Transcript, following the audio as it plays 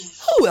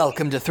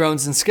Welcome to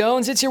Thrones and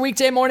Scones. It's your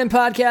weekday morning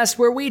podcast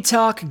where we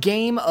talk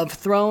Game of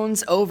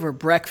Thrones over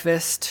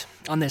breakfast.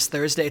 On this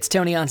Thursday, it's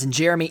Tony Ons and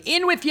Jeremy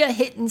in with you,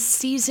 hitting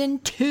Season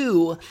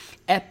 2,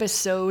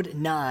 Episode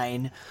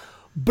 9,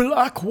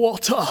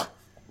 Blackwater.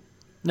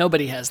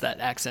 Nobody has that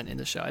accent in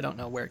the show. I don't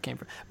know where it came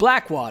from.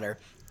 Blackwater.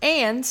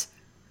 And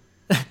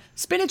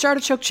spinach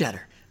artichoke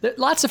cheddar.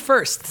 Lots of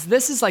firsts.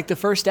 This is like the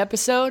first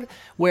episode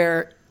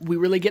where we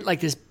really get like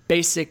this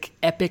basic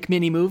epic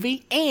mini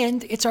movie,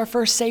 and it's our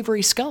first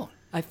savory scone.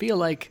 I feel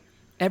like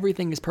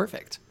everything is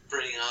perfect.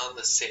 Bring on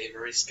the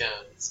savory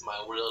scones.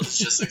 My world has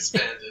just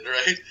expanded,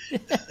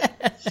 right?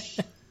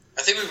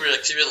 I think we've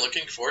actually been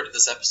looking forward to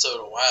this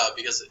episode a while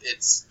because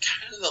it's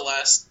kind of the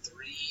last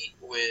three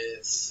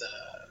with,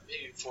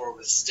 maybe four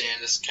with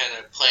Stannis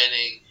kind of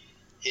planning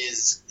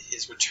his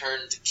return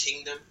to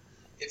kingdom,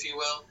 if you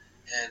will.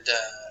 And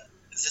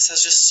this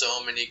has just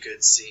so many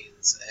good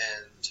scenes,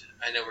 and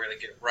I know we're going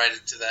to get right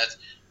into that,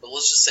 but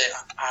let's just say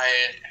I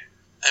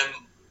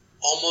am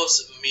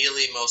almost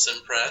immediately most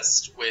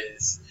impressed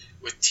with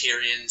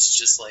Tyrion's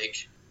just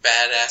like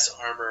badass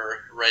armor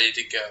ready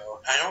to go.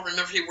 I don't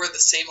remember if he wore the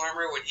same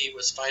armor when he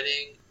was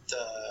fighting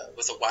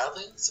with the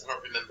wildlings. I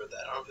don't remember that.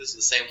 I don't know if it was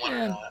the same one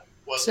or not.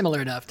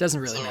 Similar enough. Doesn't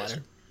really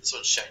matter. This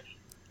one's shiny.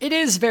 It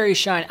is very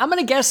shiny. I'm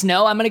going to guess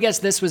no. I'm going to guess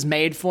this was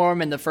made for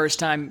him, and the first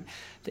time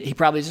he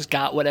probably just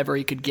got whatever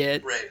he could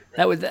get.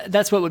 Right.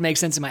 That's what would make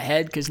sense in my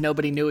head, because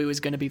nobody knew he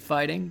was going to be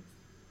fighting,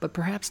 but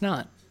perhaps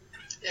not.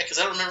 Yeah, because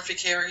I don't remember if he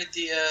carried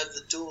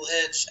the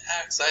dual-edged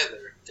axe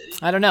either, did he?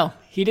 I don't know.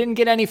 He didn't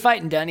get any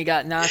fighting done. He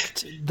got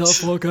knocked the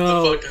fuck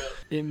out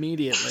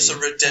immediately. So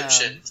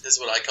redemption is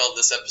what I call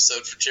this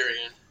episode for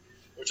Tyrion,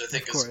 which I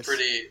think is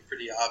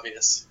pretty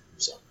obvious.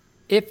 So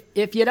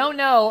if you don't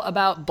know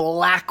about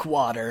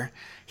Blackwater,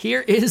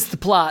 here is the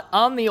plot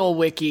on the old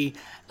wiki.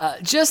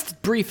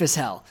 Just brief as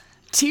hell.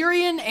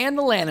 Tyrion and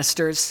the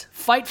Lannisters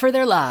fight for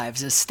their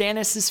lives as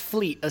Stannis'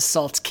 fleet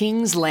assaults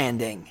King's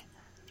Landing.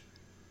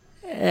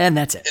 And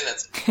that's it.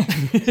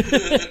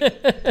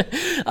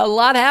 A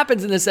lot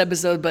happens in this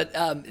episode, but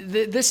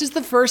this is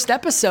the first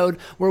episode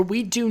where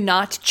we do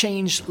not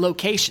change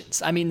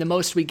locations. I mean, the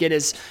most we get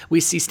is we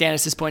see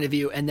Stannis' point of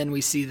view, and then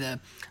we see the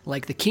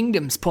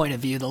kingdom's point of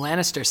view, the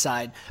Lannister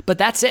side. But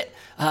that's it.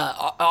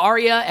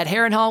 Arya at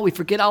Harrenhal, we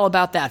forget all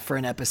about that for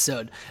an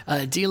episode.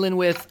 Dealing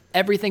with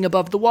everything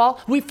above the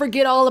wall, we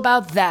forget all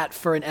about that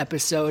for an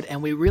episode,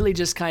 and we really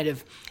just kind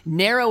of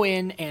narrow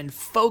in and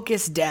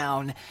focus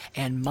down.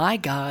 And my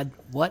God,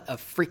 what a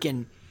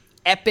freaking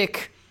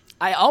epic,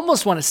 I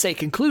almost want to say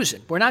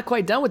conclusion. We're not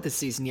quite done with this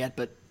season yet,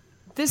 but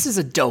this is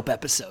a dope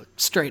episode,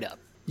 straight up.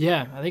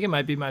 Yeah, I think it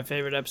might be my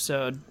favorite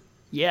episode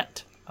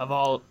yet of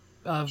all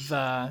of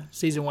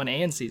season 1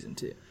 and season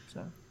 2.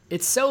 So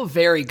it's so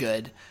very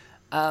good.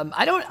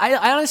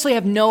 I honestly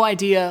have no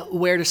idea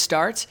where to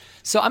start.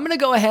 So I'm going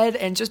to go ahead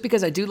and just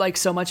because I do like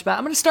so much about it,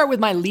 I'm going to start with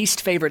my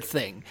least favorite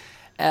thing.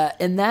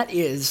 And that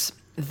is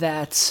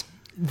that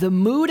the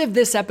mood of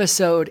this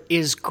episode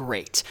is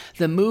great.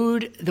 The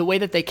mood, the way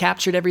that they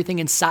captured everything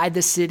inside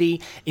the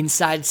city,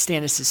 inside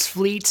Stannis'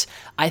 fleet,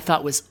 I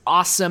thought was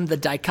awesome. The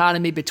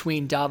dichotomy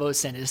between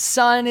Davos and his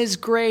son is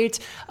great.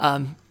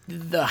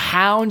 The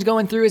Hound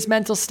going through his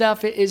mental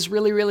stuff is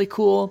really, really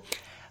cool.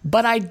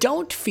 But I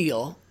don't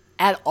feel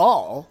at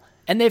all,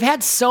 and they've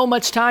had so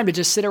much time to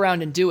just sit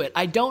around and do it,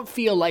 I don't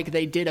feel like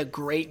they did a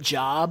great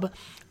job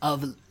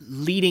of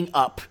leading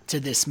up to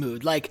this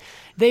mood. Like,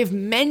 they've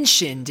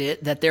mentioned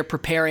it, that they're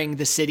preparing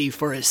the city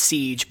for a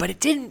siege, but it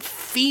didn't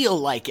feel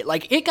like it.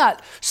 Like, it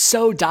got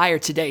so dire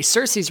today.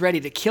 Cersei's ready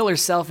to kill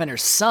herself and her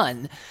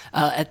son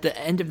at the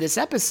end of this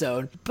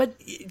episode. But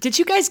did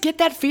you guys get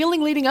that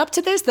feeling leading up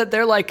to this, that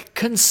they're, like,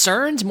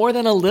 concerned more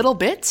than a little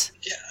bit?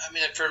 Yeah, I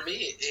mean, for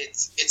me,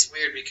 it's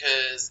weird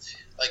because,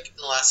 like, in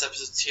the last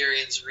episode,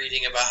 Tyrion's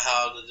reading about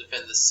how to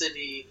defend the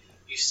city.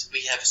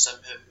 We have some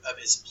of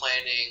his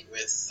planning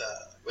with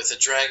the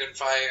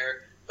Dragonfire,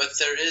 but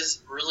there is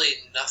really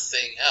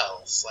nothing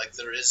else. Like,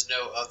 there is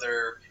no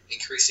other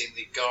increasing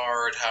the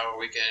guard. How are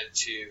we going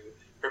to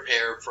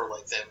prepare for,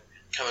 like, them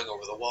coming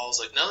over the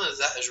walls? Like, none of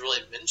that is really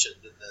mentioned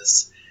in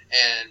this.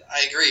 And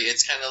I agree.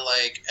 It's kind of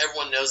like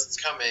everyone knows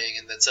it's coming,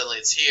 and then suddenly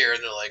it's here,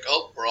 and they're like,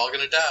 oh, we're all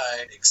going to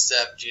die.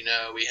 Except,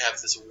 we have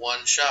this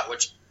one shot,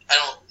 which I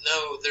don't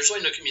know. There's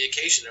really no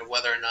communication of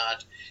whether or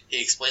not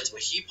he explains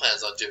what he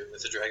plans on doing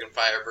with the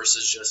Dragonfire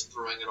versus just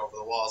throwing it over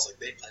the walls like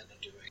they planned on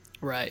doing.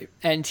 Right.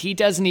 And he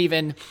doesn't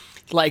even,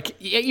 like,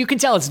 you can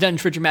tell it's done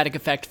for dramatic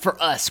effect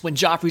for us when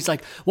Joffrey's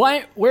like,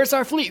 where's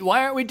our fleet?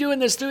 Why aren't we doing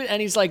this?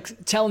 And he's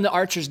like telling the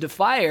archers to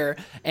fire,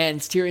 and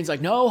Tyrion's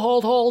like, no,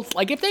 hold.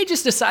 Like, if they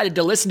just decided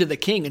to listen to the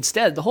king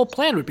instead, the whole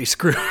plan would be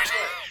screwed.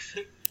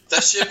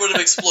 That ship would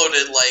have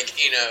exploded, like,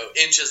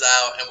 inches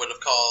out and would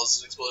have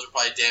caused an explosion,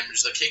 probably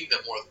damage the kingdom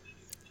more than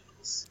anything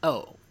else.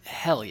 Oh,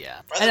 hell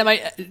yeah. And I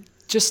might,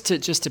 just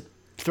to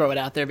throw it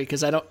out there,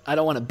 because I don't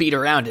want to beat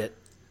around it,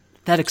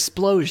 that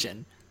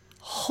explosion,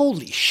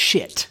 holy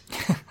shit.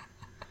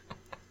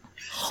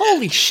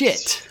 Holy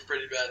shit.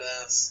 Pretty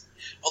badass.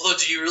 Although,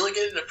 do you really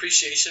get an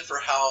appreciation for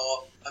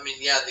how? I mean,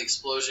 yeah, the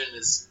explosion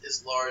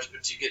is large,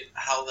 but do you get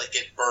how like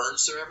it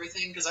burns through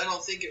everything? Because I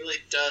don't think it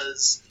really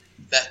does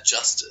that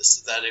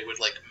justice. That it would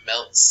like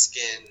melt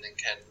skin and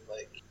kind of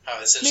like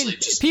how essentially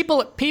just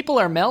people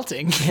are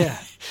melting. Yeah,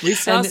 we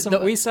saw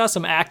And we saw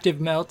some active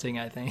melting,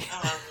 I think.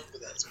 I don't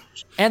remember that so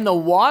much. And the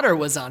water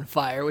was on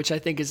fire, which I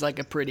think is like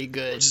a pretty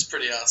good, Which is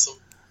pretty awesome.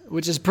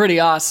 which is pretty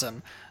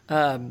awesome.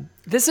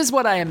 This is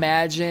what I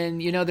imagine.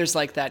 You know, there's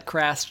like that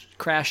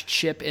crashed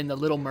ship in The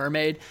Little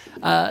Mermaid.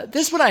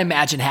 This is what I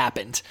imagine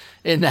happened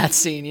in that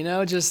scene. You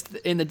know, just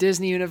in the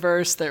Disney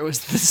universe, there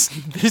was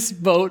this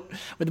boat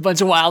with a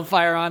bunch of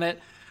wildfire on it.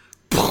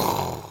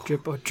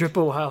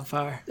 Triple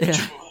wildfire.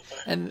 Yeah.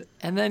 And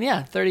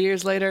then 30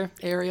 years later,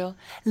 Ariel,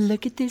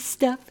 look at this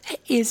stuff,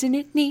 isn't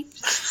it neat?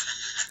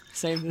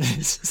 Same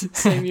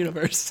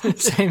universe.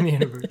 Same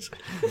universe.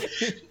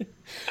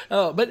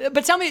 Oh,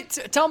 but tell me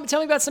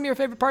about some of your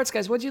favorite parts,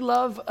 guys. What'd you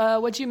love?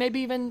 What'd you maybe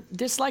even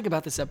dislike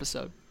about this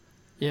episode?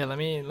 Yeah, let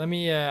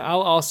me.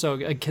 I'll also,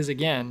 because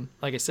again,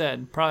 like I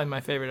said, probably my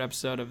favorite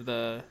episode of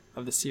the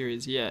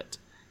series yet.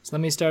 So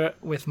let me start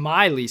with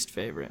my least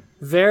favorite.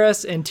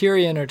 Varys and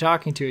Tyrion are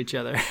talking to each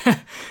other,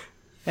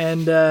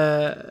 and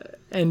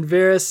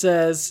Varys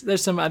says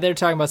they're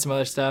talking about some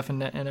other stuff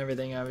and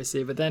everything,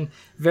 obviously. But then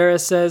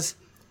Varys says,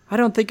 "I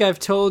don't think I've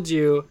told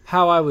you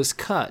how I was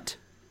cut."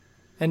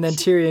 And then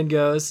Tyrion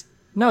goes,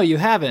 "No, you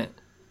haven't."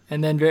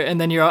 And then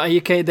you're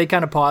okay. They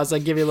kind of pause,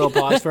 like give you a little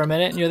pause for a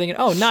minute, and you're thinking,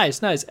 "Oh,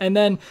 nice." And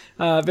then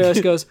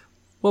Varys goes,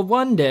 "Well,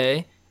 one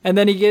day." And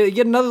then you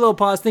get another little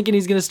pause, thinking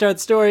he's going to start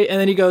the story, and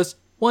then he goes,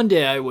 "One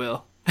day I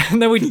will."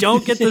 And then we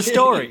don't get the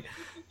story.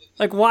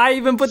 Like, why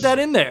even put that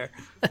in there?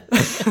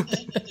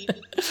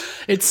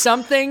 It's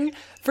something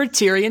for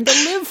Tyrion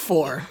to live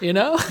for, you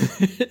know.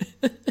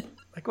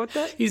 Like, what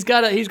the? He's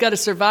got to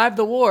survive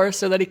the war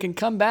so that he can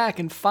come back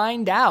and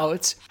find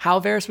out how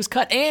Varys was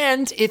cut,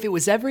 and if it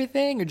was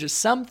everything or just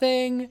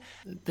something.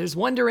 There's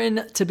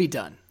wondering to be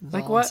done.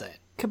 Like what?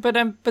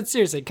 But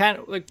seriously, kind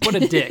of like what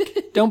a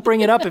dick. Don't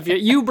bring it up if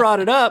you brought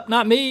it up,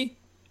 not me.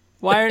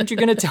 Why aren't you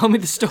going to tell me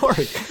the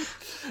story?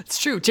 It's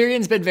true.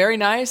 Tyrion's been very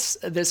nice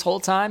this whole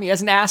time. He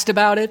hasn't asked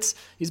about it.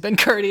 He's been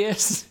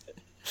courteous.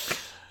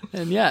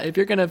 And yeah, if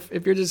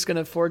you're just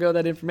gonna forego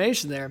that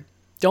information there,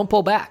 don't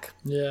pull back.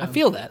 Yeah. I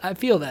feel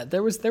that.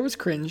 There was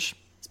cringe.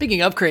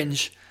 Speaking of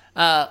cringe,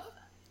 and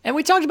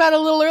we talked about it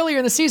a little earlier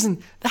in the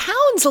season. The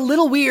Hound's a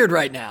little weird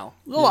right now.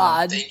 A little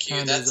odd. Thank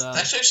you. That's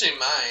actually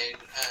mine.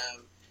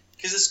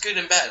 Because it's good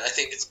and bad. I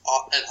think it's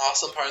an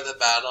awesome part of the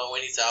battle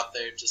when he's out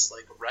there just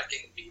like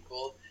wrecking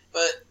people.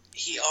 But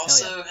he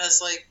also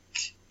has like,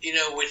 you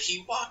know, when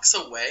he walks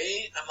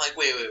away, I'm like,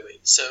 wait.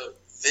 So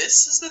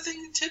this is the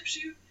thing that tips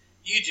you?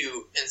 You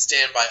do and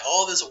stand by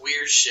all this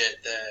weird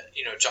shit that,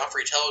 you know,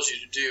 Joffrey tells you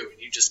to do,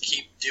 and you just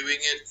keep doing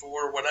it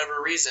for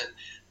whatever reason.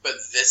 But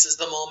this is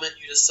the moment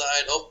you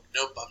decide, oh,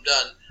 nope, I'm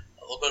done.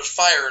 A little bit of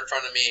fire in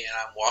front of me, and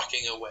I'm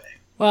walking away.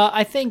 Well,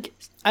 I think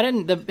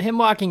him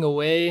walking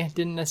away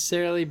didn't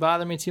necessarily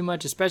bother me too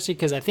much, especially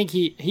because I think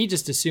he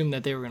just assumed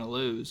that they were going to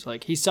lose.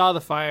 Like, he saw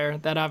the fire.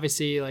 That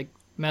obviously, like,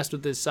 messed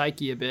with his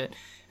psyche a bit.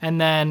 And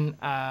then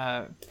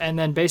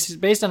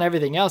based on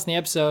everything else in the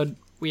episode,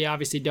 we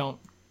obviously don't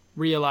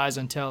realize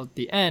until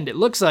the end it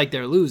looks like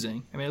they're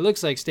losing. I mean, it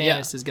looks like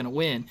Stannis is going to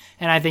win,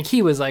 and I think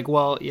he was like,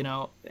 well, you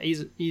know,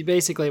 he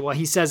basically, well,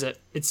 he says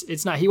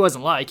it's not, he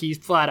wasn't like, he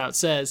flat out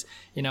says,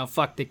 you know,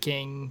 fuck the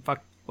king,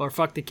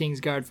 fuck the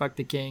king's guard, fuck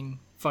the king,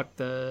 fuck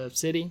the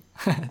city.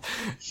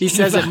 he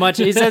says it much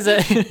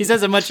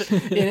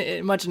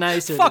much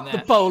nicer Fuck than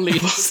that. the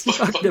police.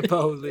 Fuck the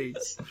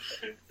police.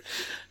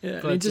 Yeah,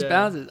 But, he just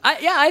bounces.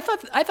 I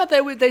thought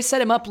they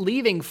set him up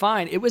leaving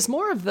fine. It was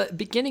more of the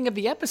beginning of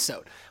the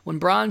episode when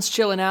Bronn's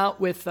chilling out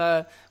with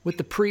the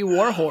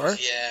pre-war whore,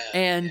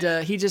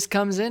 and he just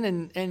comes in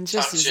and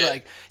just is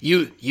like,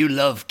 you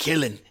love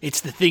killing.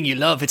 It's the thing you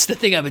love. It's the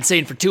thing I've been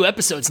saying for 2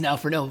 episodes now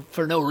for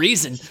no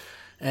reason.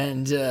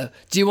 And do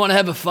you want to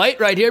have a fight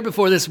right here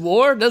before this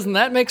war? Doesn't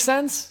that make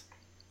sense?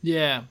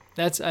 Yeah,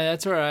 that's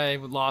where I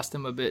lost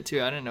him a bit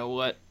too. I didn't know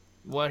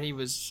what he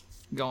was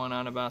going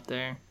on about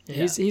there.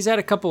 Yeah. He's had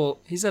a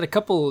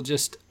couple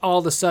just all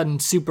of a sudden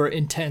super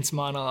intense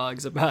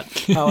monologues about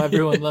how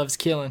everyone loves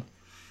killing.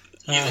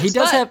 He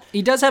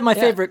does have my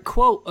favorite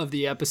quote of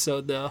the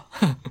episode though.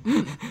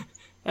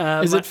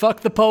 Is it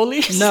fuck the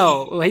police?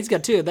 No, well, he's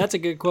got 2. That's a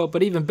good quote,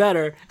 but even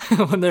better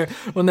when they're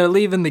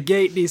leaving the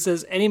gate, he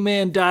says, "Any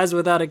man dies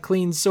without a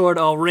clean sword,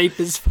 I'll rape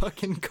his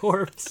fucking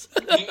corpse."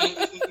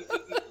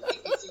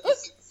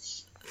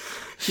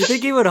 You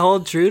think he would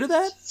hold true to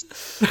that?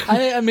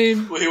 I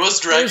mean, well, he was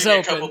dragging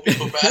a couple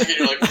people back, and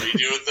you're like, what are you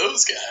doing with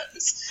those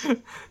guys?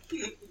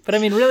 But I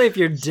mean, really, if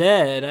you're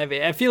dead, I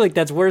mean, I feel like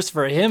that's worse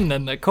for him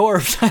than the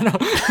corpse.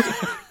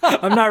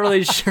 I'm not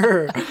really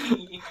sure.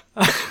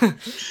 I'm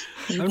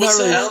What's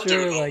not the hell really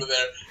sure. doing Like, over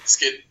there? It's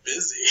getting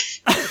busy.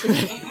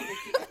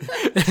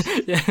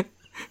 yeah.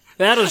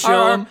 That'll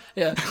show him.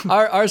 Yeah,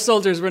 our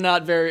soldiers were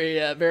not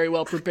very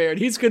well prepared.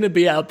 He's going to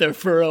be out there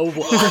for a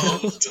while.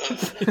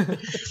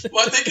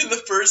 Well, I think in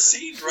the first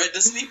scene, right,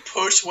 doesn't he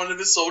push one of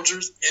his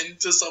soldiers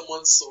into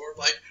someone's sword,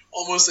 like,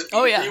 almost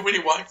immediately when he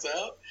walks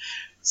out?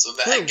 So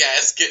that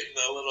guy's getting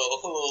a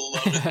little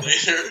loaded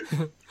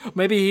later.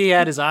 Maybe he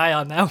had his eye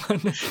on that one.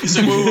 He's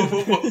like,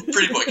 whoa,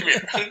 pretty boy, come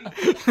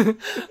here.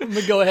 I'm going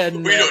to go ahead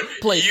and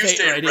play you Fate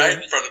stand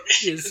right in front of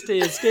me.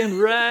 You stand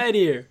right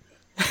here.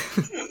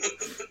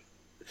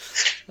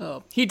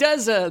 Oh, he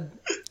does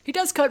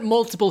cut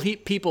multiple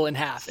people in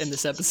half in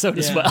this episode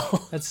as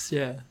well. That's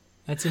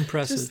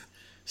impressive. Just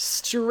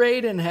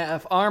straight in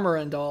half, armor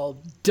and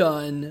all,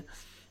 done.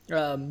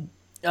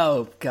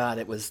 Oh god,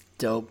 it was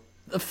dope.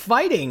 The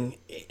fighting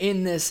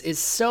in this is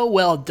so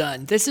well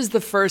done. This is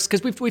the first,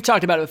 because we've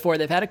talked about it before.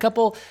 They've had a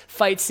couple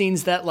fight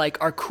scenes that like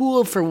are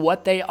cool for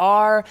what they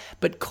are,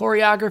 but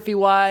choreography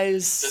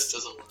wise, This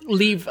doesn't work.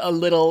 leave a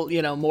little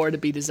more to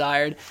be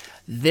desired.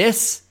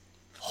 This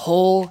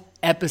whole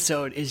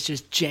episode is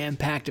just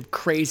jam-packed of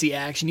crazy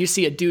action. You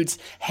see a dude's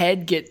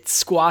head get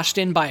squashed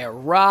in by a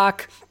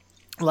rock.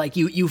 Like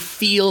you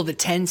feel the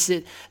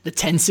tensity, the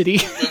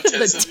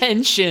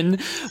tension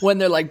when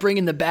they're like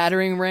bringing the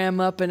battering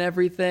ram up and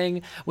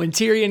everything. When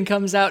Tyrion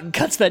comes out and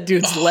cuts that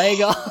dude's leg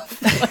off.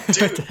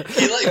 Dude,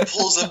 he like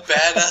pulls a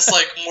badass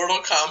like Mortal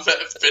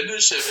Kombat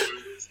finish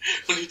move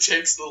when he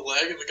takes the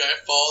leg and the guy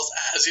falls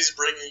as he's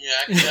bringing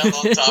Yak down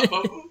on top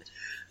of him.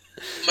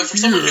 But for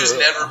someone who's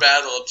never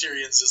battled,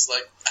 Tyrion's just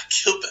like, I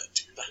killed that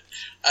dude.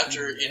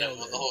 After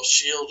the whole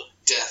shield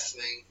death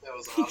thing, that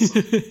was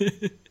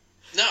awesome.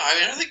 No, I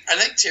mean, I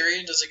think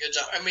Tyrion does a good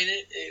job. I mean,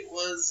 it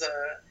was.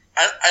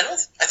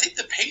 I think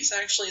the pace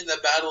actually in the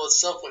battle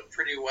itself went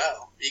pretty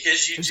well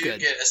because you do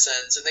get a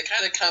sense, and they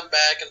kind of come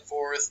back and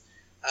forth.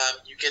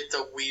 You get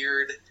the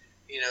weird,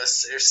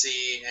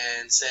 Cersei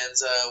and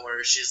Sansa,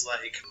 where she's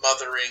like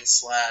mothering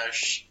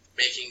 /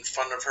 making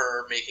fun of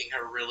her, making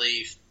her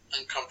really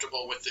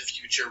uncomfortable with the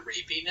future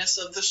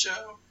rapiness of the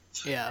show.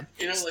 Yeah,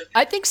 like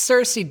I think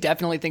Cersei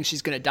definitely thinks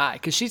she's gonna die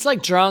because she's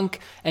like drunk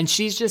and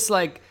she's just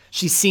like.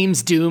 She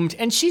seems doomed,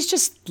 and she's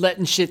just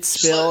letting shit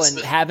spill and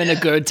having a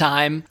good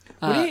time.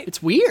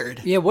 It's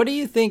weird. Yeah, what do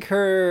you think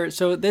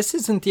so this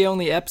isn't the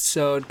only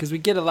episode, because we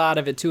get a lot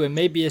of it too, and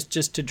maybe it's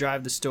just to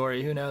drive the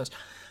story, who knows.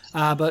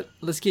 But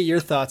let's get your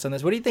thoughts on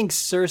this. What do you think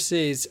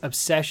Cersei's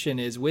obsession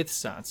is with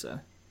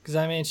Sansa? Because,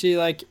 I mean, she,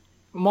 like,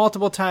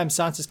 multiple times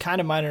Sansa's kind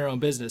of minding her own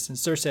business, and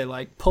Cersei,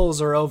 like, pulls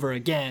her over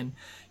again,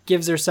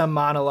 gives her some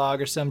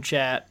monologue or some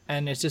chat,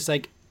 and it's just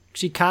like,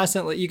 she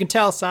constantly, you can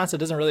tell Sansa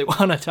doesn't really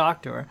want to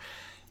talk to her.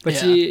 But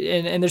she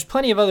and there's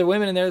plenty of other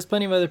women in there. There's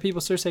plenty of other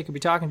people Cersei could be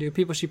talking to,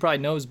 people she probably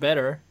knows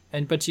better.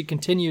 But she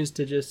continues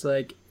to just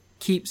like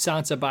keep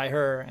Sansa by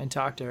her and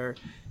talk to her.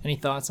 Any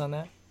thoughts on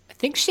that? I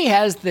think she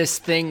has this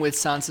thing with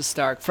Sansa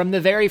Stark from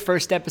the very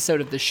first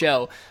episode of the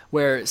show,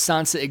 where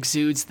Sansa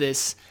exudes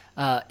this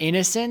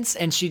innocence,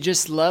 and she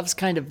just loves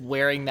kind of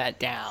wearing that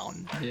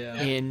down.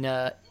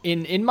 Yeah.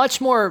 In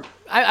much more,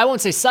 I won't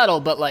say subtle,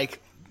 but like.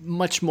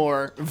 Much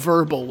more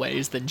verbal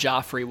ways than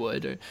Joffrey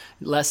would, or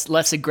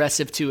less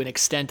aggressive to an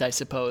extent, I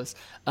suppose.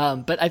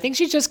 But I think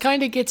she just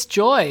kind of gets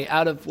joy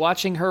out of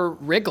watching her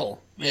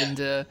wriggle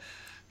and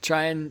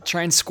try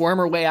and squirm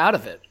her way out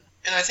of it.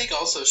 And I think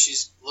also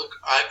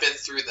I've been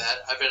through that.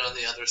 I've been on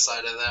the other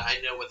side of that.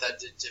 I know what that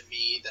did to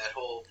me, that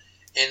whole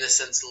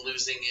innocence,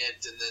 losing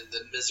it, and then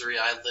the misery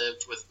I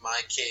lived with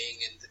my king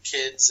and the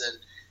kids. And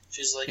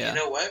she's like, you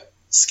know what?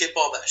 Skip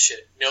all that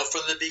shit. Know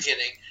from the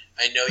beginning.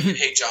 I know you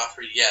hate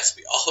Joffrey. Yes,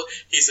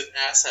 he's an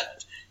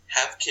asshat.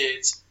 Have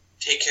kids.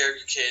 Take care of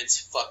your kids.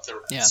 Fuck the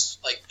rest.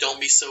 Yeah. Like, don't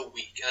be so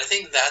weak. And I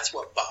think that's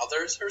what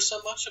bothers her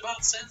so much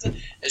about Sansa,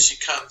 is she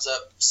comes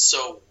up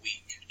so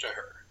weak to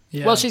her.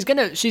 Yeah. Well,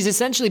 she's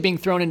essentially being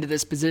thrown into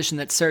this position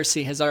that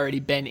Cersei has already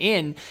been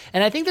in.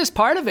 And I think there's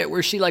part of it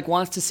where she like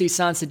wants to see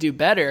Sansa do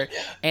better,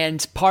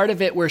 and part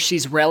of it where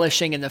she's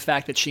relishing in the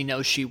fact that she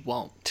knows she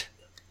won't.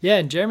 Yeah,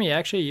 and Jeremy,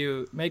 actually,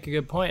 you make a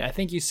good point. I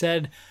think you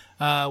said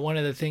one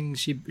of the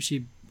things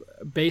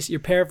you're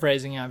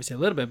paraphrasing obviously a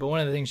little bit, but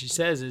one of the things she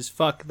says is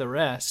 "fuck the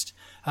rest,"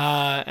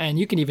 and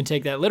you can even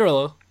take that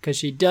literal because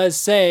she does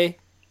say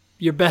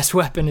your best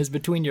weapon is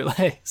between your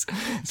legs.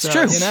 It's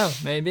true.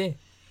 Maybe.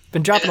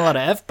 Been dropping a lot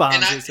of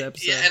F-bombs this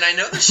episode. Yeah, and I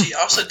know that she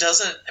also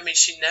doesn't. I mean,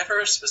 she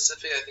never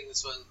specifically. I think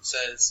this one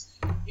says,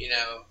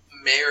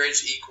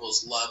 marriage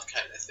equals love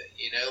kind of thing.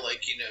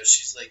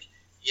 She's like,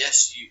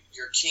 yes,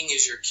 your king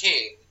is your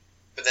king,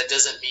 but that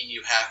doesn't mean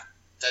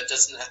that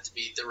doesn't have to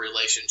be the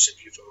relationship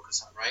you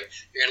focus on, right?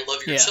 You're going to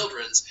love your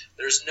children's.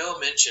 There's no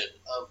mention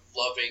of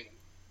loving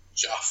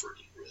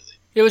Joffrey, really.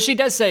 Yeah, well,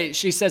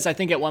 she says, I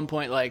think at one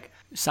point, like,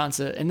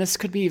 Sansa, and this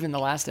could be even the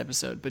last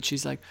episode, but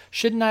she's like,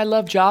 shouldn't I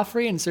love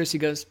Joffrey? And Cersei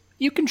goes,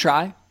 you can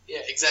try.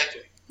 Yeah,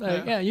 exactly.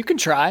 You can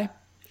try.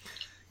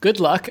 Good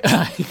luck.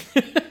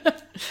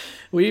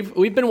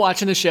 We've been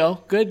watching the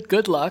show.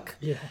 Good luck.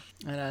 Yeah.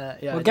 And,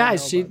 well,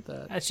 guys,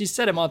 she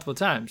said it multiple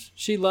times.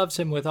 She loves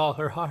him with all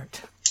her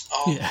heart.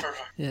 All her heart.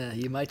 Yeah,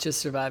 you might just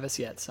survive us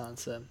yet,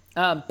 Sansa.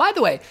 By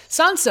the way,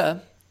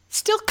 Sansa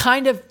still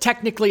kind of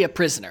technically a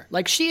prisoner.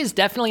 Like, she is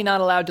definitely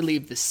not allowed to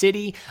leave the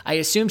city. I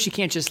assume she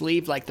can't just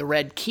leave, like, the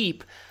Red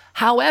Keep.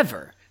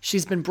 However,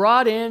 she's been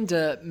brought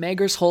into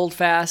Maegor's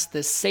Holdfast,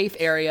 this safe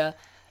area.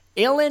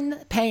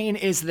 Ilyn Payne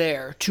is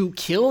there to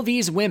kill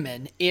these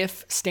women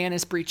if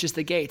Stannis breaches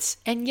the gates.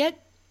 And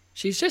yet,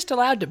 she's just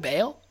allowed to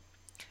bail.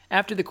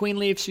 After the queen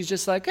leaves, she's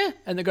just like, eh.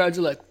 And the guards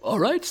are like, all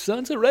right,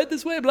 Sansa, right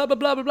this way, blah, blah,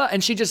 blah, blah, blah.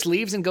 And she just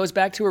leaves and goes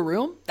back to her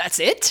room? That's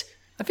it?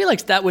 I feel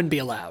like that wouldn't be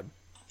allowed.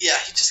 Yeah,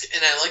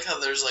 and I like how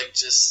there's like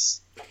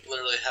just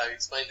literally how he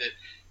explained it.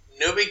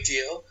 No big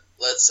deal.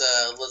 Let's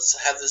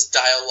have this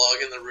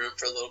dialogue in the room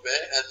for a little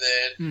bit,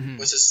 and then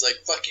was just like,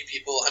 fuck you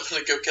people, I'm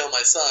gonna go kill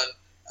my son.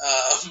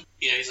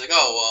 He's like,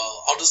 oh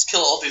well, I'll just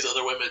kill all these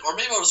other women, or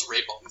maybe I'll just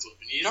rape all these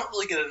women. You don't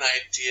really get an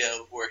idea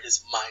of where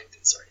his mind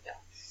is right now.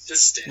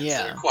 Just stands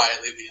there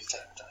quietly the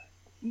entire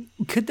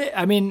time. Could they?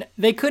 I mean,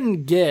 they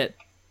couldn't get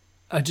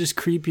a just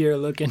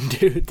creepier looking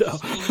dude though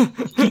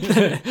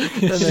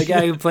than the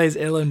guy who plays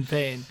Ilyn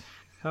Payne.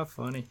 How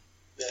funny!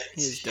 Yeah,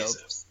 he's dope.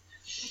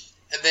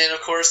 And then, of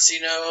course,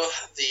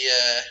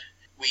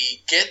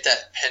 we get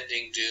that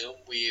pending doom.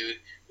 We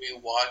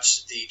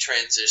watch the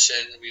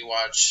transition. We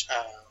watch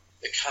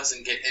the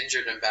cousin get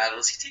injured in battle.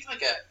 Does he take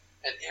like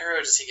an arrow?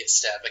 Or does he get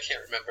stabbed? I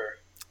can't remember.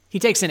 He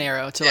takes an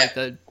arrow to like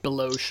the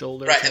below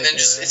shoulder. Right, and then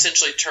just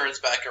essentially turns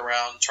back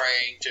around,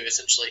 trying to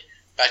essentially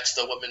back to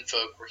the women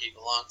folk where he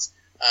belongs.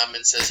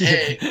 And says,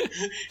 "Hey,"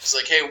 he's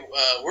like, "Hey,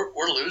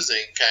 we're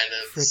losing, kind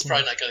of. It's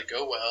probably not going to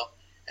go well."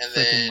 And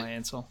then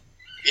Lancel.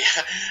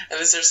 Yeah, and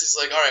then Cersei's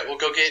like, "All right, well,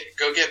 go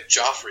get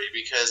Joffrey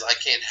because I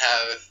can't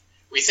have."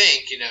 We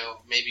think,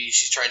 maybe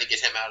she's trying to get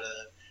him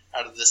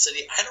out of the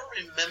city. I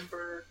don't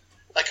remember.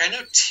 Like, I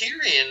know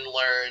Tyrion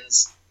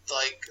learns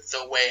like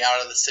the way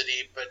out of the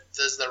city, but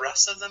does the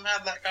rest of them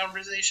have that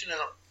conversation? I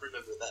don't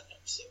remember that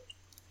episode.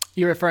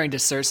 You're referring to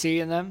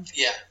Cersei and them?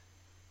 Yeah.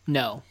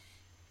 No.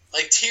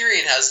 Like,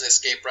 Tyrion has an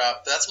escape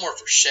route, but that's more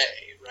for Shae,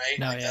 right?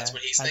 No, that's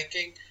what he's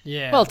thinking.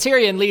 Yeah. Well,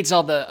 Tyrion leads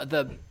all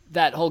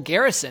that whole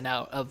garrison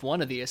out of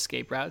one of the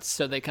escape routes,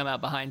 so they come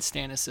out behind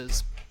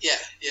Stannis's. Yeah.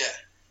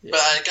 But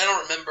I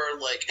don't remember,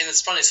 like, and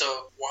it's funny.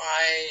 So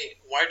why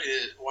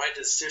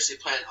does Cersei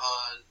plan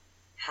on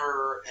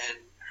her and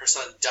her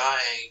son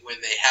dying when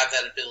they have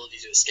that ability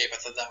to escape? I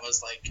thought that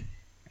was like.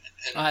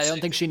 I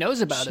don't think she knows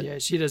about it. Yeah,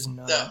 she doesn't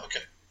know. No, okay.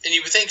 And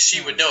you would think she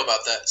would know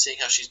about that, seeing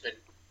how she's been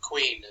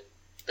queen and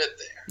been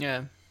there.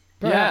 Yeah,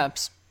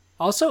 perhaps.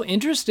 Yeah. Also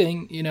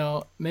interesting,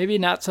 maybe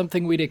not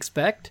something we'd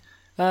expect.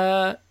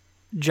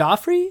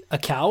 Joffrey, a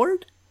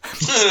coward?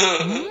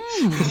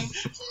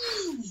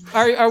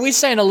 Are we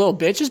saying a little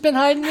bitch has been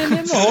hiding in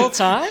him the whole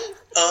time?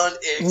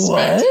 Unexpected.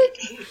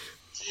 What?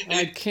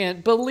 I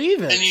can't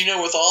believe it.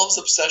 And with all his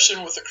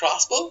obsession with the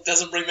crossbow,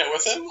 doesn't bring that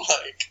with him?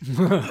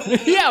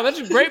 Like, yeah, that's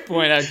a great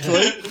point,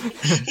 actually.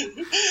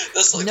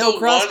 That's like no the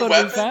crossbow one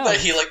weapon found. that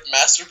he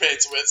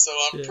masturbates with. So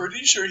I'm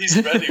pretty sure he's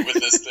ready with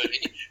this thing.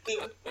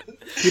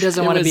 He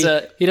doesn't want to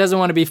be. He doesn't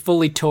want to be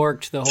fully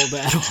torqued the whole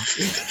battle.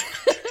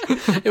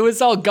 It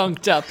was all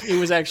gunked up. He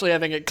was actually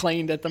having it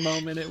cleaned at the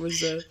moment. It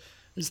was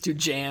too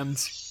jammed.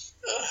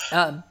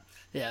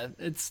 Yeah,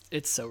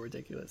 it's so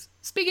ridiculous.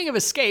 Speaking of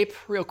escape,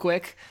 real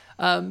quick,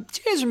 do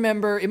you guys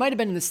remember, it might have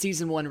been in the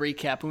season 1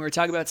 recap when we were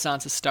talking about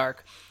Sansa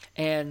Stark,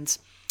 and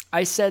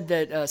I said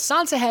that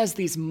Sansa has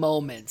these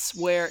moments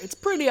where it's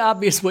pretty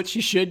obvious what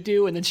she should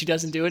do, and then she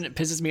doesn't do it, and it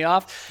pisses me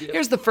off. Yep.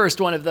 Here's the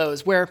first one of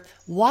those, where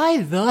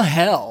why the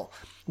hell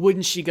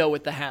wouldn't she go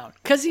with the Hound?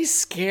 Because he's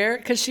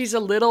scared? Because she's a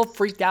little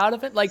freaked out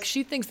of it? Like,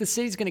 she thinks the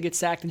city's going to get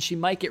sacked and she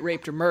might get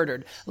raped or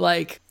murdered.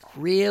 Like,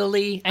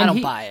 really? I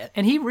don't buy it.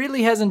 And he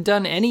really hasn't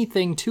done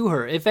anything to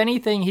her. If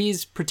anything,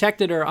 he's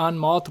protected her on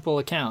multiple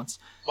accounts.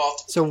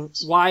 So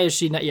why is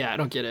she not? Yeah, I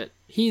don't get it.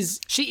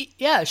 She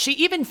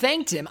even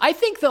thanked him. I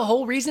think the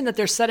whole reason that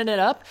they're setting it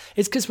up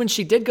is because when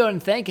she did go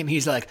and thank him,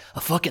 he's like, I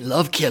fucking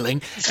love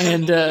killing.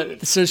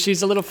 And so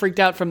she's a little freaked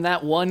out from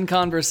that one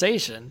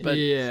conversation.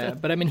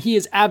 But I mean, he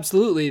is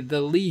absolutely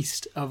the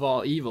least of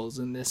all evils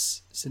in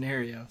this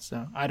scenario.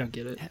 So I don't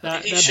get it.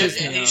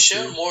 He's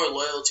shown more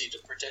loyalty to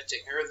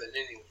protecting her than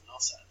anyone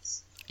else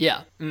has.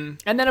 Yeah.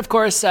 And then, of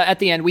course, at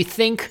the end, we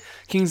think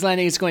King's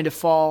Landing is going to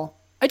fall.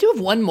 I do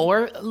have one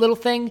more little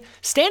thing.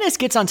 Stannis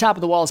gets on top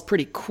of the walls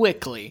pretty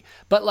quickly,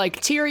 but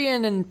like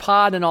Tyrion and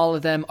Pod and all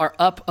of them are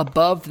up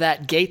above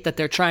that gate that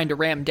they're trying to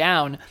ram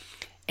down,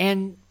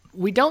 and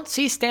we don't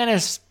see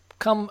Stannis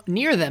come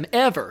near them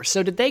ever.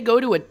 So did they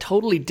go to a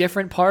totally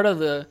different part of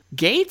the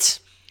gate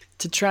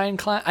to try and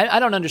climb?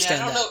 I don't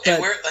understand that. I don't know.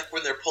 And where, like,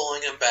 when they're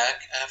pulling him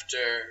back after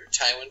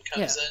Tywin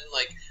comes in,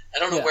 like, I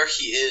don't know where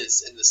he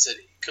is in the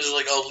city. because they're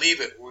like, "Oh,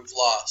 leave it, we've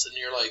lost," and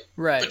you're like,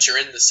 Right. "But you're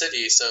in the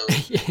city, so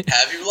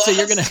have you lost?" So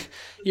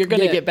you're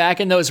gonna Yeah. get back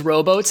in those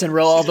rowboats and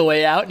row all the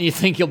way out, and you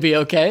think you'll be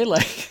okay?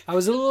 Like, I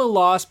was a little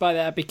lost by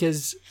that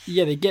because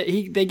they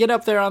get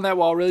up there on that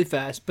wall really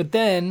fast, but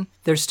then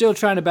they're still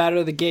trying to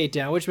batter the gate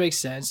down, which makes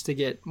sense to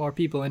get more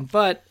people in.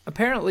 But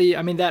apparently,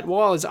 I mean, that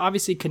wall is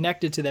obviously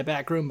connected to that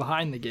back room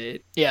behind the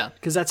gate. yeah,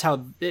 Because that's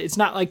how it's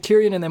not like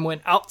Tyrion and them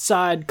went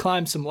outside,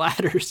 climbed some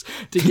ladders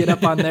to get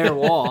up on their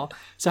wall.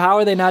 So how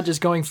are they not just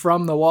going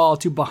from the wall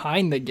to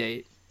behind the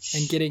gate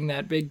and getting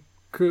that big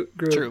group?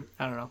 True.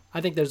 I don't know.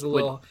 I think there's a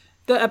little.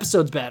 The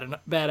episode's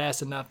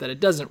badass enough that it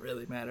doesn't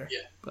really matter. Yeah.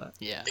 But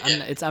yeah.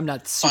 Again, I'm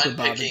not super fine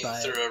bothered picking by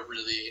it. through a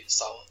really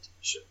solid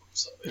show.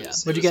 So Yeah.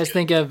 what do you guys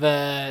think of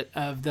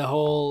the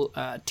whole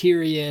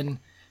Tyrion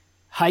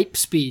hype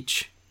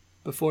speech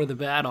before the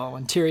battle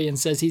when Tyrion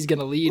says he's going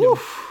to lead him?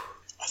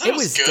 It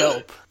was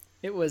dope.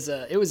 It was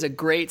a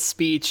great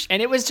speech,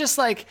 and it was just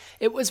like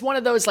it was one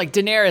of those like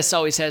Daenerys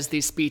always has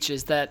these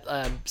speeches that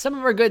some of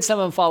them are good, some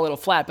of them fall a little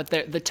flat, but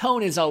the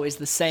tone is always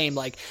the same,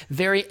 like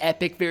very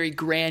epic, very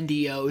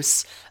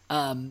grandiose.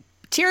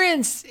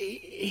 Tyrion's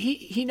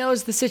he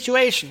knows the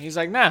situation. He's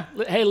like, nah,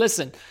 hey,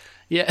 listen.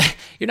 Yeah,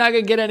 you're not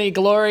going to get any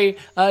glory.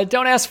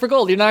 Don't ask for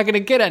gold. You're not going to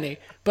get any.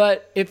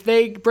 But if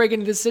they break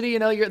into the city,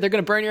 they're going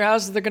to burn your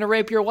houses. They're going to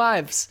rape your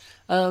wives.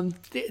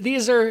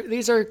 These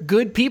are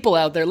good people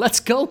out there. Let's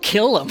go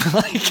kill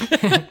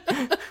them.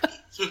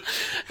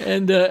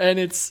 And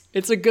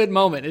it's a good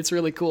moment. It's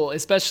really cool.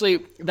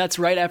 Especially that's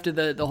right after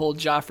the whole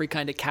Joffrey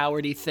kind of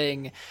cowardy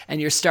thing, and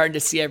you're starting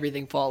to see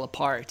everything fall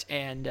apart.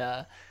 And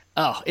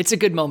it's a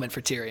good moment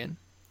for Tyrion.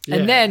 Yeah.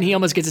 And then he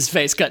almost gets his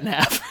face cut in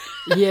half.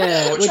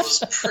 Yeah, which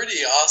was pretty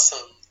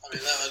awesome. I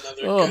mean, that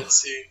was another good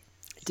scene.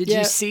 Did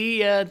you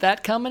see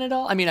that coming at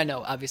all? I mean, I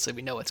know, obviously,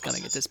 we know what's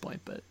coming at this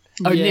point, but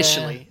Yeah,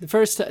 initially. the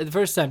first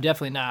time,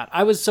 definitely not.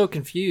 I was so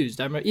confused.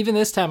 I remember, even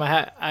this time,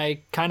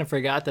 I kind of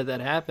forgot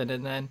that happened,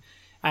 and then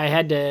I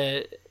had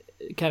to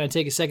kind of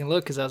take a second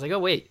look because I was like, oh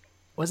wait,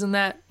 wasn't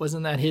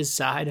that his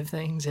side of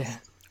things? Yeah.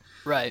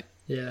 Right.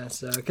 Yeah,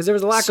 so because there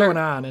was a lot going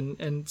on,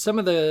 and some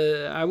of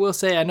I will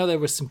say, I know there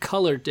was some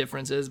color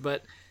differences,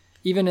 but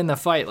even in the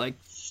fight, like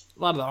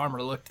a lot of the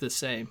armor looked the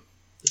same.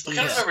 I kind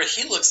of remember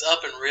he looks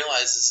up and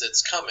realizes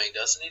it's coming,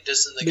 doesn't he?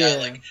 Doesn't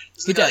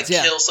the guy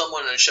kill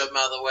someone and shove him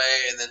out of the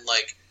way, and then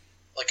like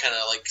kind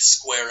of like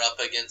square up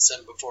against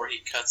him before he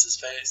cuts his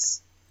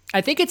face?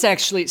 I think it's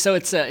actually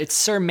it's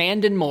Sir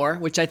Mandon Moore,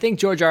 which I think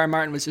George R. R.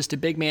 Martin was just a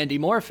big Mandy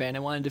Moore fan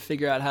and wanted to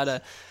figure out how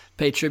to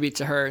pay tribute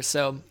to her.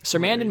 So Sir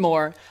Mandon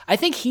Moore, I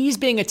think he's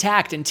being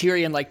attacked, and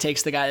Tyrion like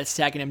takes the guy that's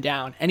attacking him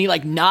down, and he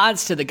like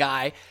nods to the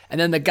guy, and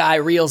then the guy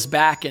reels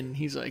back, and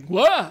he's like,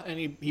 "Whoa!" and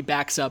he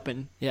backs up,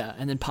 and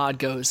and then Pod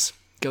goes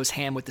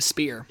ham with the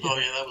spear. Oh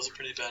yeah, that was a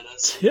pretty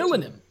badass.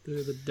 Killing him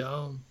Through the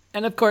dome.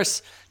 And of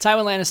course,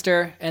 Tywin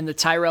Lannister and the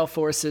Tyrell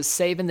forces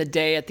saving the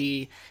day at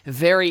the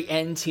very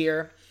end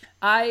here.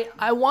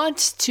 I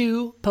want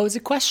to pose a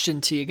question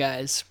to you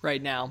guys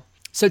right now.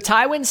 So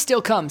Tywin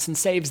still comes and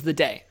saves the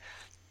day.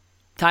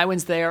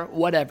 Tywin's there,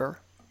 whatever.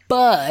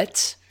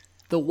 But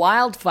the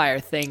wildfire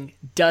thing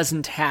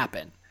doesn't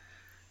happen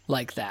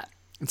like that.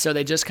 And so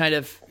they just kind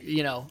of,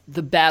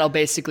 the battle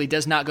basically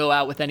does not go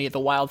out with any of the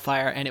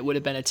wildfire, and it would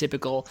have been a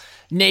typical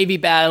Navy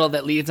battle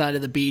that leads onto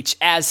the beach,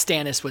 as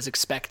Stannis was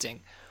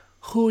expecting.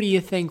 Who do you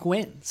think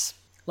wins?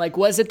 Like,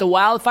 was it the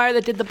wildfire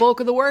that did the bulk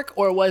of the work,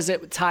 or was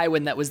it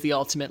Tywin that was the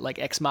ultimate, like,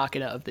 ex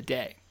machina of the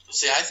day?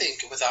 See, I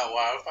think without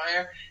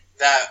wildfire,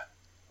 that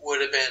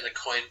would have been a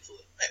coin flip.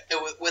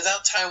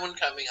 Without Tywin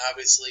coming,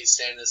 obviously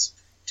Stannis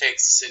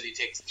takes the city,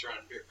 takes the throne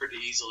pretty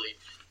easily.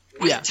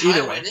 With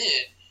Tywin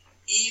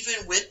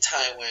even with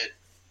Tywin,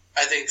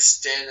 I think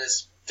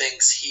Stannis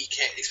thinks he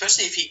can,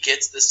 especially if he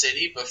gets the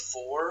city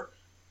before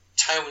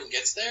Tywin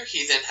gets there,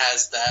 he then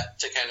has that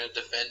to kind of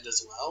defend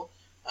as well.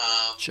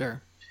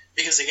 Sure.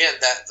 Because again,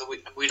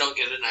 we don't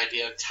get an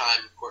idea of time,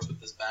 of course, with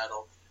this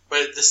battle,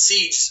 but the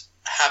siege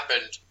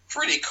happened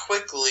pretty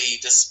quickly,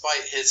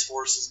 despite his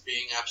forces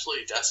being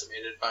absolutely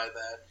decimated by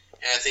that.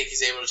 And I think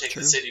he's able to take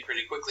the city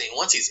pretty quickly. And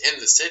once he's in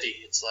the city,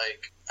 it's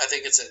like I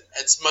think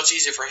it's much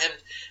easier for him.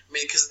 I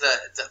mean, because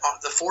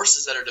the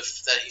forces that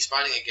he's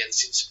fighting against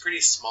seems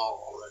pretty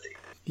small already.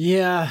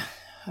 Yeah,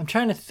 I'm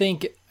trying to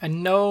think. We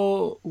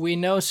know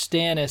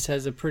Stannis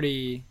has a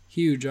pretty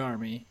huge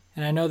army,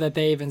 and I know that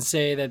they even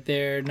say that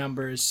their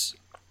numbers,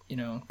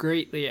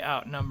 greatly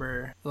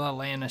outnumber the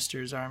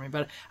Lannisters' army.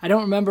 But I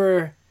don't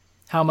remember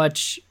how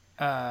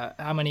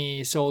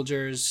many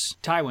soldiers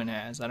Tywin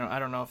has. I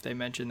don't know if they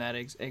mentioned that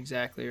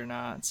exactly or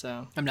not.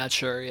 So I'm not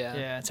sure.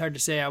 Yeah, it's hard to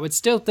say. I would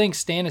still think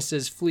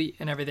Stannis's fleet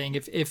and everything.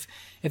 If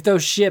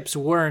those ships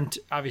weren't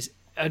obviously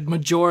a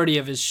majority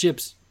of his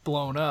ships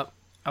blown up,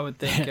 I would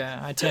think.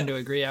 I tend to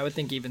agree. I would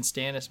think even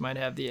Stannis might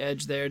have the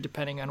edge there,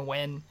 depending on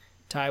when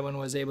Tywin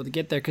was able to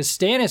get there, because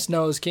Stannis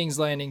knows King's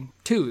Landing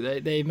too.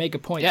 They make a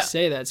point to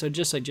say that. So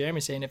just like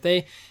Jeremy's saying, if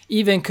they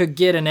even could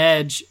get an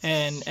edge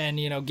and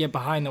get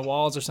behind the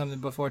walls or something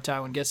before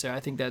Tywin gets there, I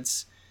think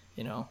that's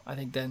I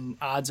think then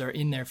odds are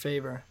in their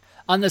favor.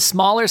 On the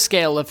smaller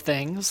scale of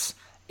things,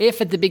 if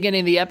at the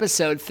beginning of the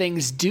episode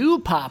things do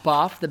pop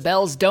off, the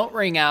bells don't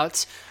ring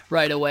out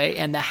right away,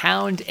 and the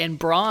Hound and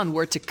Bronn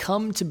were to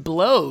come to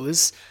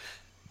blows,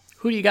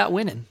 who do you got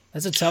winning?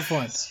 That's a tough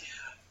one.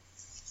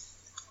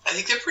 I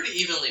think they're pretty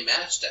evenly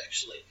matched,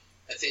 actually.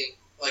 I think,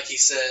 like he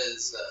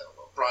says,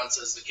 Bronn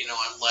says, like,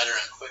 I'm lighter,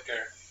 I'm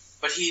quicker.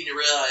 But he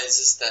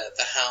realizes that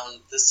the Hound,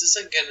 this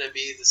isn't going to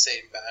be the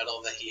same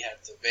battle that he had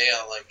with the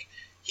Veil. Like,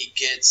 he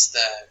gets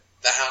that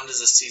the Hound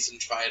is a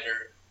seasoned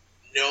fighter,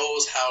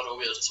 knows how to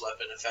wield his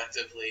weapon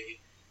effectively,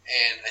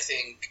 and I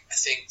think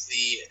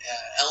the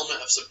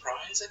element of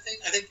surprise. I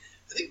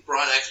think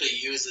Bronn actually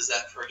uses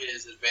that for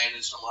his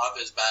advantage in a lot of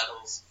his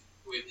battles.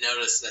 We've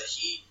noticed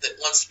that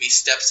wants to be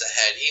steps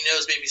ahead. He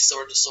knows maybe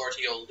sword to sword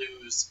he'll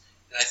lose,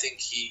 and I think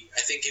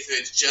if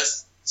it's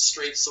just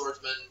straight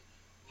swordsman,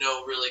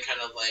 no really kind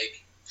of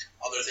like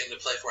other thing to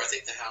play for, I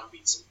think the Hound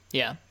beats him.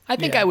 Yeah, I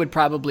think I would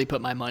probably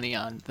put my money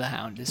on the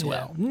Hound as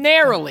well.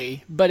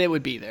 Narrowly, but it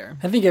would be there.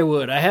 I think I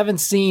would. I haven't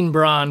seen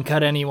Bronn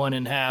cut anyone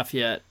in half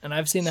yet, and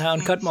I've seen the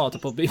Hound cut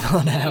multiple people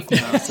in half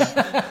now. So.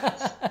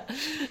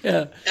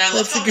 Yeah. And I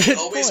love how he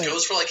always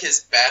goes for, like,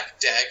 his back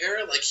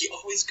dagger. Like, he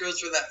always goes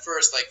for that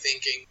first, like,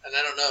 thinking, and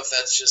I don't know if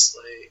that's just,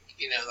 like,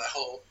 that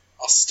whole,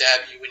 I'll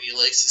stab you when you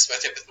least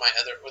expect it with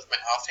my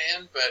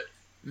offhand, but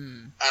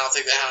I don't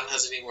think the Hound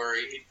has anywhere,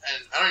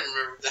 and I don't even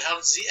remember, the Hound,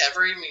 does he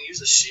ever even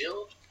use a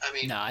shield? I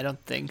mean, no, I don't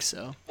think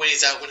so. When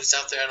he's out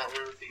there, I don't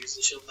remember if he uses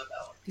the shield in the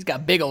battle. He's got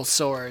a big old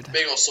sword.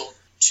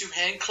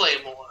 Two-hand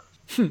claymore.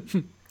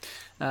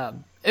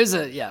 It was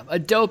a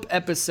dope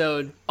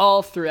episode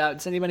all throughout.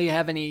 Does anybody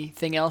have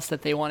anything else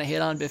that they want to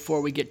hit on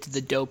before we get to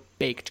the dope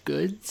baked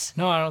goods?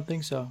 No, I don't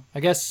think so. I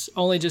guess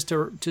only just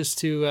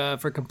to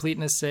for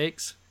completeness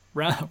sakes,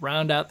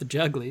 round out the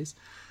jugglies.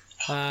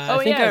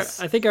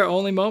 I think our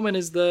only moment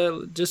is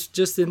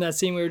just in that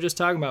scene we were just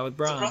talking about with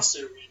Bronn.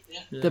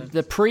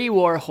 The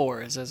pre-war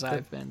whores, as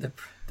I've been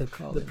the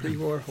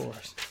pre-war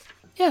whores.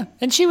 Yeah,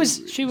 and she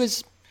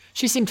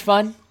seemed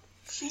fun,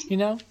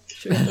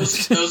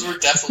 Those were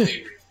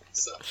definitely real.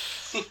 So.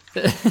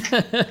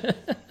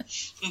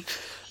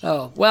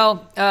 Oh,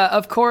 well,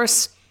 of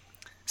course,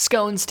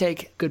 scones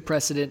take good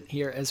precedent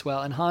here as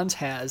well, and Hans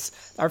has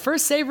our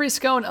first savory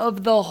scone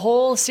of the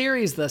whole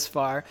series thus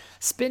far,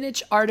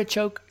 spinach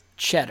artichoke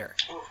cheddar.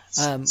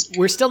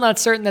 We're still not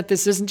certain that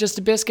this isn't just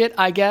a biscuit,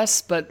 I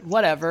guess, but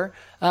whatever.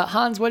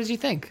 Hans, what did you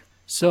think?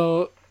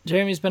 So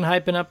Jeremy's been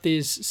hyping up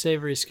these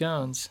savory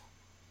scones,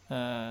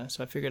 so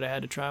I figured I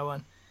had to try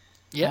one.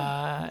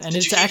 Yeah, and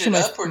it's actually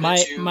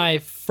my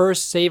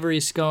first savory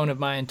scone of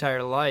my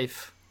entire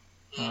life.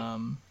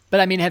 But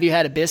I mean, have you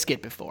had a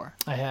biscuit before?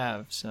 I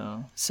have,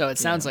 so it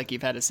sounds like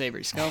you've had a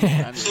savory scone.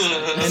 And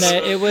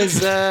it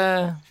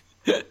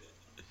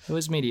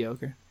was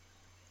mediocre.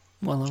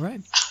 Well, all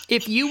right.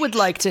 If you would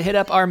like to hit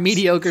up our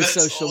mediocre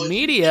social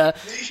media,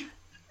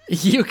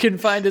 you can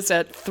find us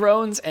at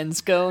Thrones and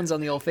Scones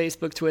on the old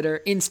Facebook,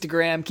 Twitter,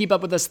 Instagram. Keep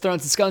up with us at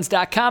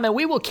thronesandscones.com, and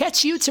we will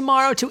catch you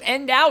tomorrow to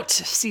end out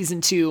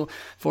Season 2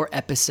 for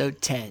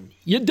Episode 10.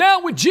 You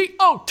down with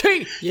GOT?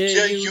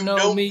 Yeah, you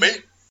know me.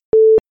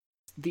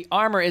 The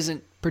armor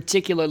isn't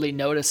particularly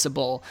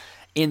noticeable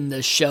in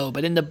the show,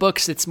 but in the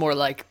books it's more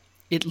like,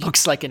 it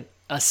looks like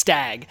a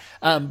stag.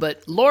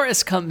 But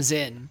Loras comes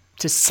in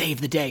to save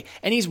the day,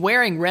 and he's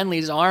wearing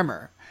Renly's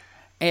armor.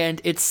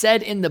 And it's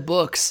said in the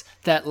books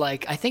that,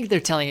 like, I think they're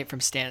telling it from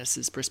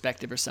Stannis'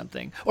 perspective or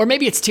something. Or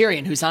maybe it's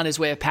Tyrion who's on his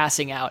way of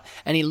passing out,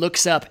 and he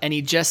looks up and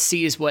he just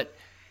sees what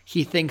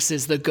he thinks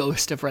is the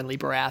ghost of Renly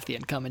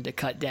Baratheon coming to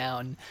cut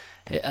down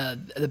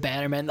the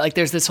Bannermen. Like,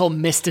 there's this whole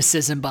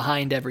mysticism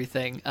behind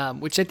everything,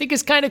 which I think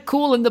is kind of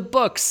cool in the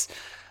books.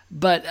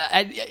 But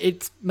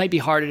it might be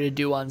harder to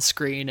do on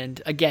screen.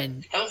 And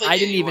again, I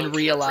didn't even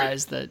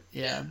realize that,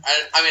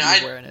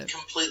 I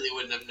completely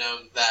wouldn't have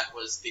known that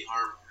was the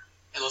armor.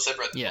 Unless I've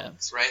read the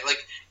books, right?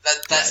 Like,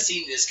 that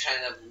scene is kind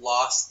of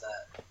lost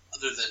that,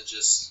 other than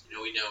just,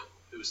 we know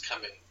who's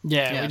coming.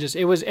 Yeah.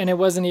 It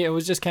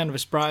was just kind of a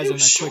surprise and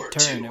a quick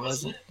turn.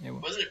 Wasn't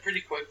it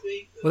pretty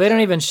quickly? Well, they don't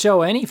even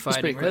show any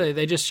fighting, really.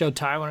 They just show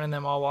Tywin and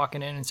them all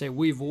walking in and say,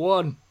 "We've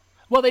won."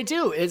 Well, they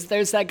do.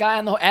 There's that guy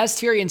as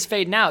Tyrion's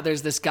fading out,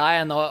 there's this guy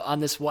on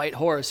this white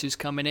horse who's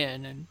coming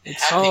in, and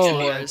it's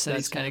horse, and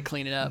he's kind of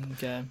cleaning up.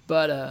 Okay.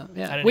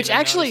 But, which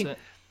actually,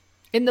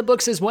 in the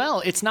books as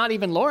well, it's not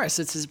even Loras,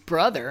 it's his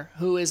brother,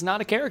 who is not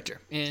a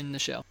character in the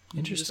show.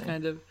 Interesting. Just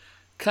kind of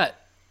cut,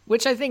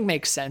 which I think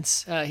makes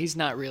sense. He's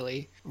not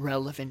really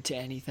relevant to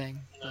anything.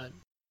 But...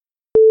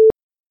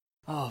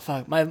 Oh,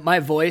 fuck. My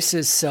voice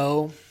is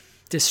so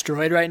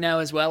destroyed right now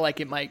as well. Like,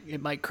 it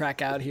might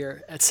crack out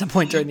here at some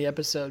point during the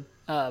episode.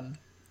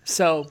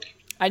 So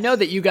I know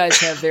that you guys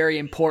have very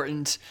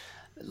important,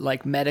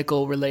 like,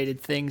 medical related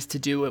things to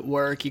do at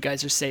work. You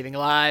guys are saving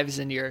lives,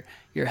 and you're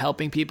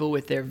helping people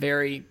with their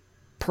very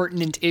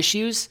pertinent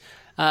issues.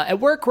 At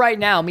work right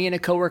now, me and a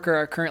coworker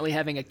are currently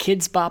having a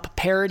Kids Bop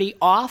parody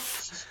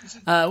off,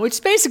 which is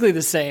basically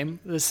the same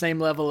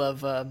level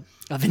of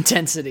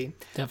intensity.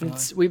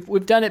 Definitely.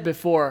 We've done it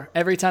before.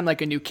 Every time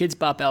like a new Kids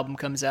Bop album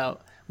comes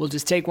out, we'll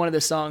just take one of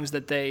the songs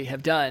that they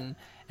have done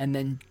and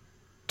then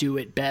do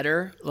it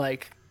better,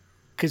 like,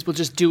 because we'll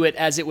just do it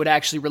as it would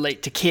actually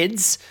relate to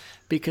kids,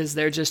 because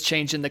they're just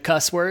changing the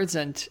cuss words,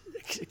 and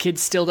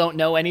kids still don't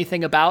know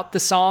anything about the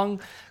song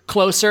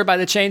Closer by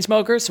the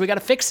Chainsmokers, so we got to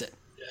fix it.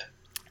 Yeah.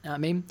 Know what I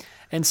mean?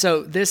 And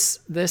so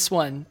this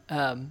one,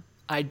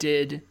 I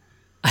did,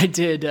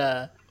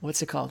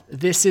 what's it called?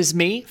 This Is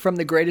Me from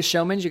The Greatest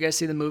Showman. Did you guys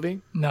see the movie?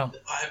 No.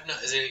 I have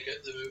not. Is it any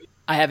good, the movie?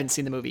 I haven't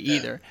seen the movie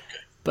either.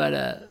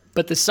 Okay.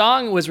 But the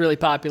song was really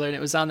popular, and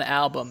it was on the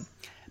album.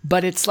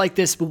 But it's like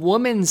this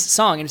woman's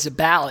song, and it's a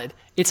ballad.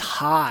 It's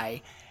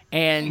high.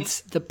 And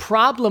the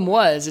problem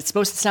was, it's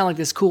supposed to sound like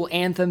this cool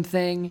anthem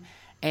thing,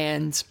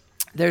 and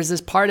there's this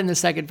part in the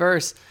second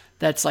verse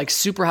that's like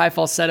super high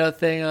falsetto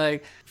thing,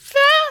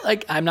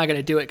 like I'm not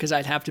gonna do it because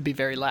I'd have to be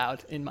very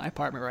loud in my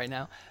apartment right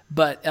now.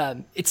 But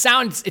it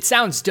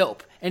sounds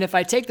dope. And if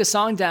I take the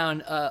song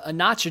down a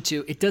notch or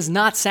two, it does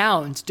not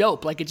sound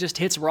dope. Like, it just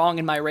hits wrong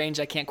in my range.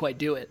 I can't quite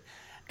do it.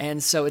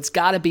 And so it's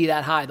got to be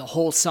that high the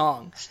whole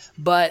song.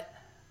 But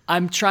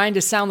I'm trying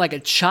to sound like a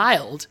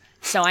child,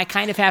 so I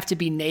kind of have to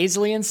be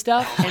nasally and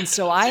stuff. And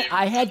so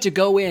I had to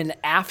go in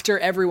after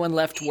everyone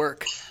left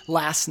work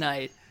last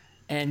night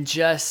and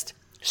just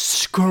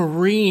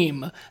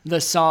scream the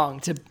song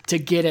to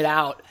get it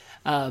out.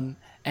 And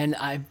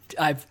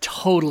I've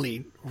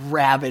totally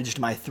ravaged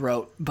my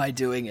throat by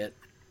doing it.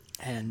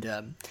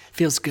 And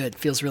feels good,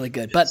 feels really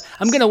good. But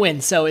I'm going to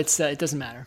win, so it doesn't matter.